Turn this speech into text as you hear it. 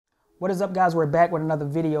What is up, guys? We're back with another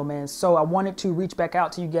video, man. So I wanted to reach back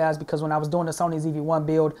out to you guys because when I was doing the Sony ZV-1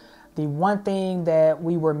 build, the one thing that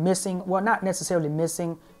we were missing, well, not necessarily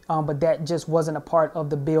missing, but that just wasn't a part of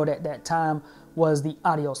the build at that time, was the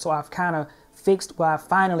audio. So I've kind of fixed, well, I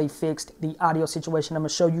finally fixed the audio situation. I'm gonna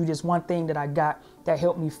show you this one thing that I got that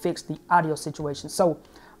helped me fix the audio situation. So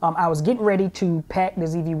I was getting ready to pack the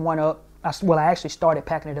ZV-1 up. I actually started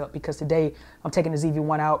packing it up because today I'm taking the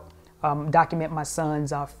ZV-1 out. Document my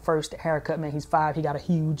son's first haircut, man. He's 5. He got a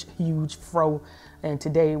huge fro, and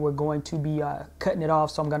today we're going to be cutting it off.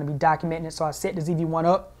 So I'm going to be documenting it. So I set the ZV-1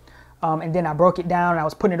 up, and then I broke it down. And I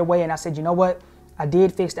was putting it away, and I said, you know what? I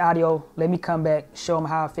did fix the audio. Let me come back, show them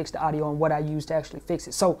how I fixed the audio and what I used to actually fix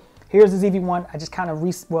it. So here's the ZV-1. I just kind of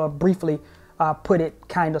briefly put it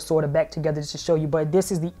kind of sort of back together just to show you. But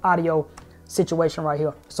this is the audio situation right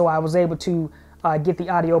here. So I was able to get the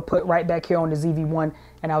audio put right back here on the ZV-1,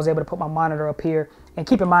 and I was able to put my monitor up here. And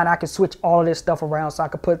keep in mind, I can switch all of this stuff around. So I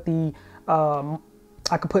could put the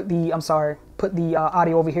put the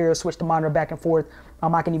audio over here, switch the monitor back and forth.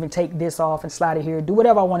 I can even take this off and slide it here, do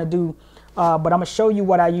whatever I want to do. But I'm gonna show you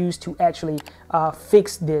what I used to actually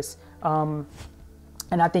fix this. And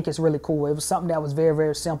I think it's really cool. It was something that was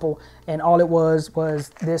very simple, and all it was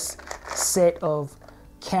this set of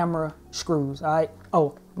camera screws. All right.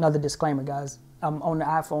 Oh, another disclaimer, guys. I'm on the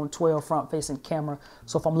iPhone 12 front-facing camera,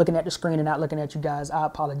 so if I'm looking at the screen and not looking at you guys, I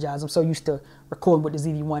apologize. I'm so used to recording with the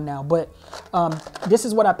ZV-1 now. But this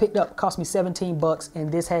is what I picked up. It cost me 17 bucks,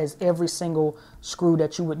 and this has every single screw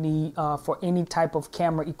that you would need for any type of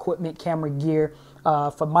camera equipment, camera gear,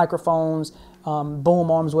 for microphones, boom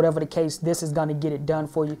arms, whatever the case. This is going to get it done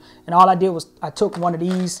for you. And all I did was I took one of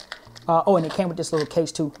these. Oh, and it came with this little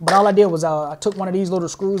case too. But all I did was I took one of these little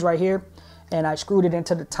screws right here, and I screwed it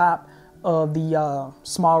into the top of the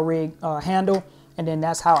small rig handle, and then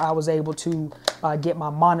that's how I was able to get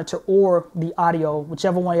my monitor or the audio,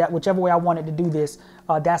 whichever way I wanted to do this.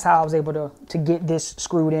 That's how I was able to get this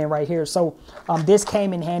screwed in right here. So this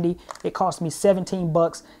came in handy. It cost me 17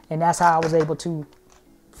 bucks, and that's how I was able to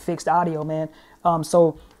fix the audio, man.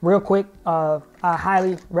 So real quick, I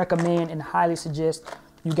highly recommend and highly suggest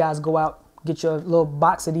you guys go out, get your little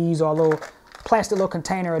box of these, or a little plastic little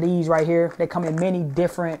container of these right here. They come in many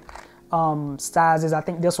different sizes. I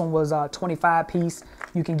think this one was 25 piece.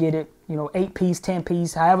 You can get it, 8 piece, 10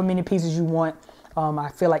 piece, however many pieces you want. I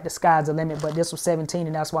feel like the sky's the limit, but this was 17,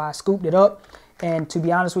 and that's why I scooped it up. And to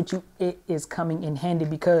be honest with you, it is coming in handy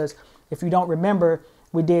because if you don't remember,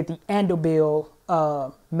 we did the Andobil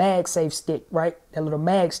MagSafe stick, right? That little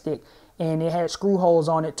mag stick, and it had screw holes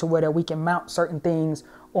on it to where that we can mount certain things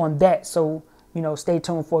on that. So stay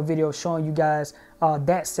tuned for a video showing you guys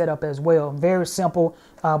that setup as well. Very simple,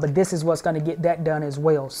 but this is what's going to get that done as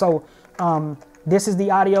well. So this is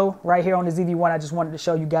the audio right here on the ZV-1. I just wanted to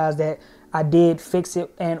show you guys that I did fix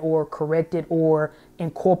it and or correct it or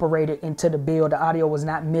incorporate it into the build. The audio was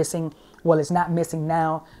not missing. Well, it's not missing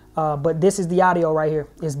now, but this is the audio right here.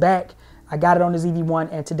 It's back. I got it on the ZV-1,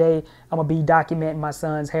 and today I'm going to be documenting my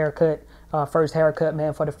son's haircut, first haircut,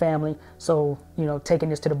 man, for the family. So, taking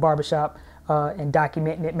this to the barbershop and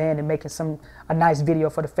documenting it, man, and making a nice video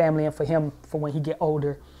for the family and for him for when he get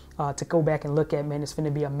older to go back and look at, man. It's going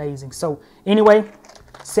to be amazing. So anyway,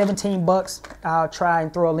 17 bucks. I'll try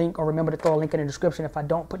and throw a link, or remember to throw a link in the description. If I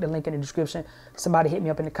don't put the link in the description, somebody hit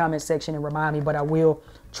me up in the comment section and remind me, but I will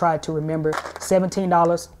try to remember.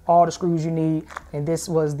 $17, all the screws you need, and this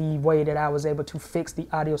was the way that I was able to fix the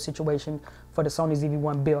audio situation for the Sony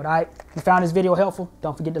ZV-1 build. All right, if you found this video helpful,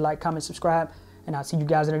 don't forget to like, comment, subscribe, and I'll see you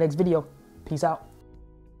guys in the next video. Peace out.